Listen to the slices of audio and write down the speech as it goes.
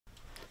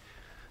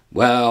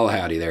Well,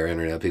 howdy there,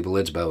 Internet people.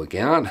 It's Bo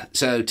again.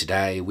 So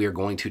today we are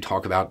going to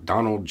talk about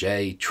Donald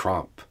J.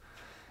 Trump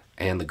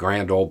and the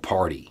Grand Old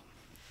Party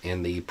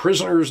and the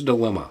prisoner's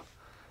dilemma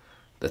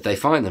that they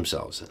find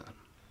themselves in.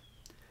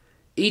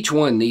 Each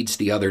one needs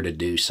the other to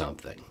do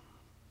something,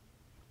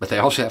 but they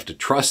also have to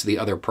trust the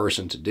other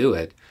person to do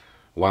it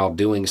while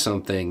doing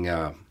something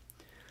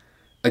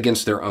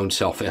against their own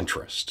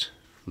self-interest.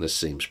 This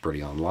seems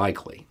pretty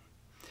unlikely.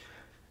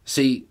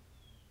 See,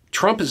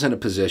 Trump is in a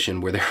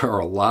position where there are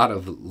a lot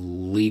of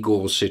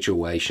legal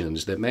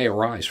situations that may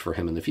arise for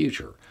him in the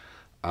future.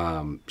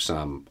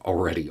 Some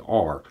already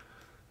are.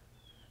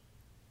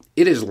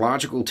 It is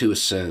logical to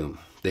assume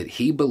that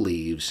he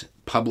believes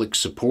public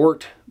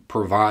support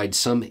provides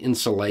some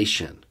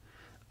insulation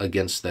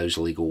against those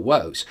legal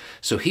woes.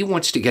 So he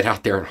wants to get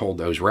out there and hold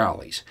those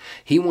rallies.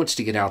 He wants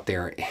to get out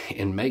there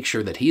and make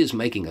sure that he is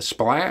making a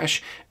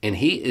splash and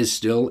he is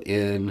still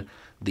in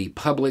the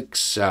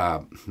public's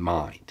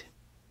mind.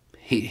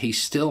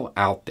 He's still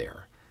out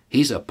there.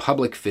 He's a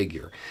public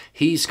figure.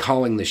 He's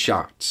calling the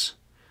shots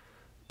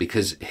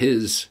because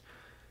his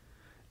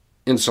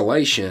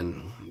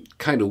insulation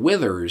kind of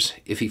withers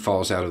if he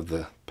falls out of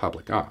the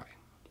public eye.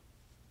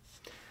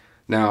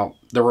 Now,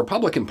 the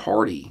Republican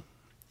Party,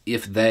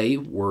 if they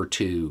were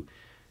to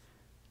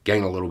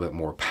gain a little bit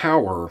more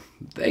power,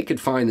 they could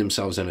find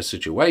themselves in a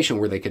situation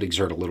where they could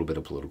exert a little bit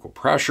of political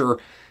pressure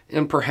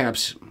and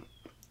perhaps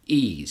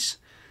ease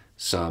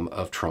some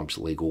of Trump's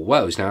legal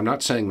woes. Now, I'm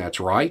not saying that's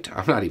right.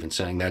 I'm not even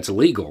saying that's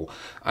legal.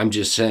 I'm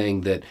just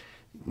saying that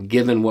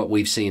given what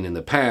we've seen in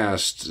the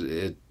past,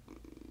 it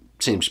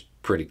seems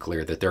pretty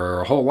clear that there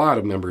are a whole lot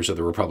of members of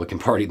the Republican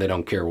Party that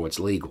don't care what's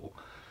legal.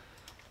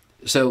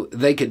 So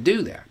they could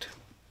do that.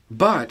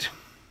 But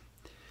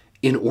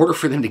in order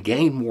for them to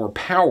gain more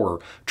power,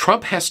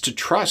 Trump has to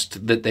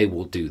trust that they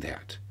will do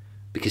that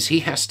because he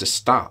has to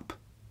stop.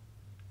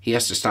 He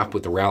has to stop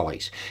with the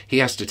rallies. He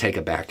has to take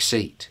a back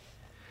seat.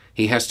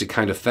 He has to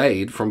kind of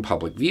fade from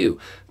public view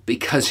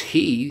because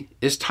he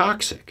is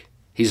toxic.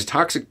 He's a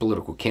toxic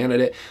political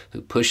candidate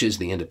who pushes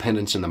the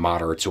independents and the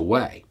moderates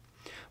away,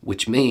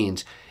 which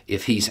means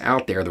if he's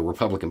out there, the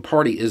Republican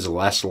Party is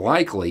less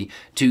likely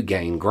to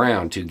gain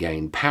ground, to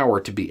gain power,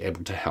 to be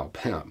able to help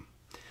him.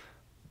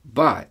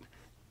 But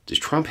does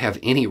Trump have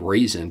any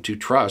reason to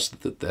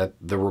trust that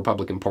the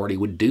Republican Party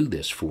would do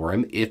this for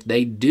him if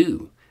they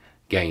do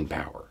gain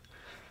power?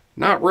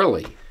 Not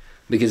really.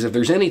 Because if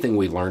there's anything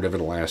we've learned over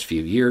the last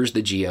few years,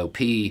 the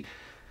GOP,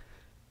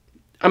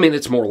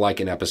 it's more like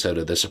an episode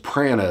of The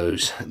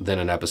Sopranos than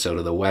an episode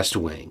of The West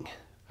Wing.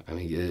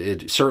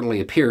 It certainly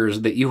appears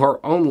that you are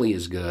only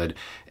as good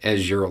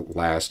as your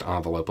last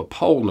envelope of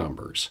poll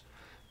numbers.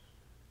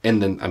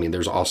 And then,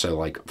 there's also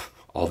like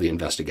all the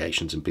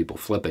investigations and people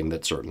flipping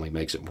that certainly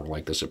makes it more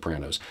like The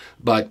Sopranos.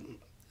 But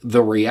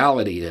the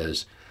reality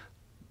is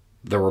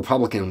the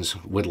Republicans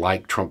would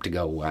like Trump to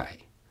go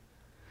away.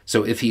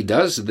 So if he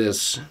does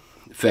this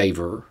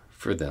favor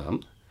for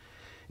them,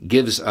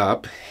 gives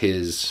up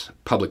his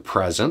public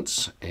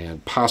presence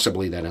and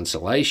possibly that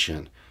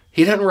insulation,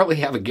 he doesn't really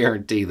have a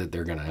guarantee that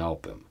they're going to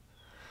help him.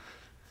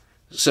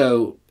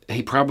 So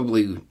he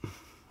probably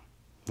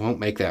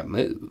won't make that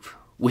move,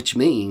 which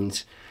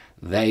means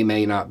they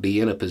may not be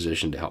in a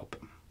position to help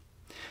him.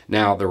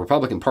 Now, the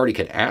Republican Party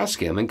could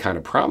ask him and kind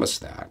of promise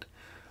that,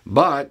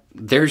 but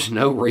there's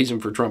no reason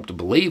for Trump to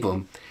believe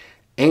him,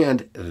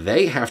 and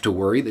they have to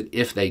worry that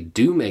if they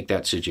do make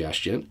that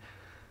suggestion,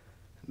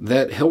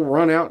 that he'll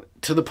run out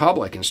to the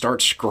public and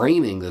start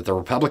screaming that the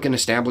Republican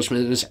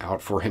establishment is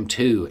out for him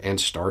too and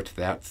start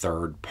that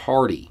third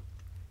party,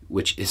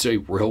 which is a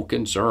real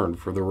concern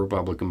for the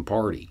Republican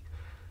Party.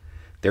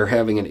 They're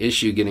having an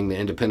issue getting the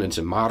independents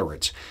and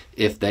moderates.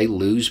 If they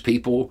lose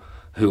people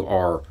who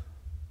are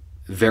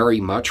very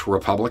much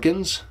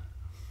Republicans,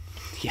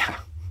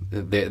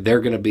 they're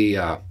going to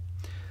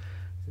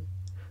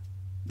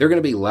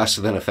be less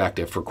than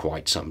effective for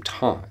quite some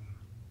time.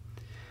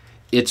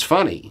 It's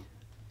funny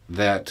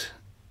that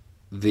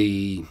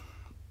the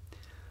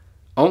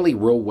only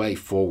real way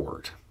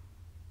forward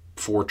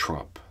for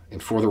Trump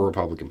and for the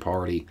Republican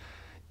Party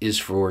is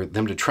for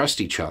them to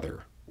trust each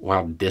other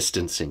while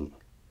distancing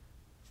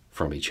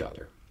from each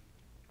other.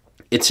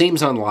 It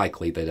seems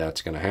unlikely that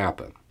that's going to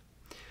happen.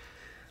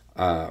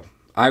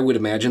 I would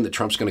imagine that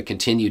Trump's going to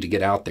continue to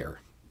get out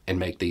there and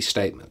make these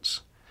statements,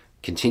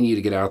 continue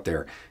to get out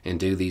there and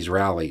do these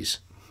rallies,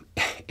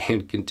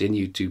 and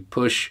continue to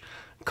push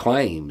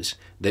claims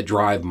that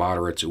drive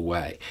moderates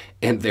away,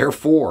 and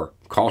therefore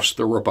cost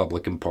the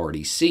Republican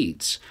Party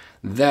seats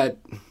that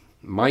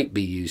might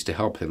be used to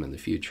help him in the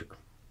future.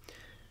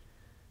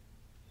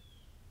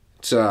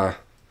 It's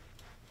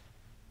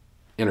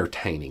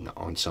entertaining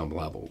on some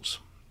levels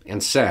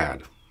and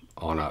sad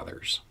on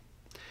others.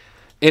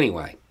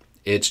 Anyway,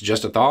 it's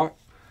just a thought.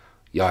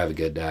 Y'all have a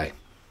good day.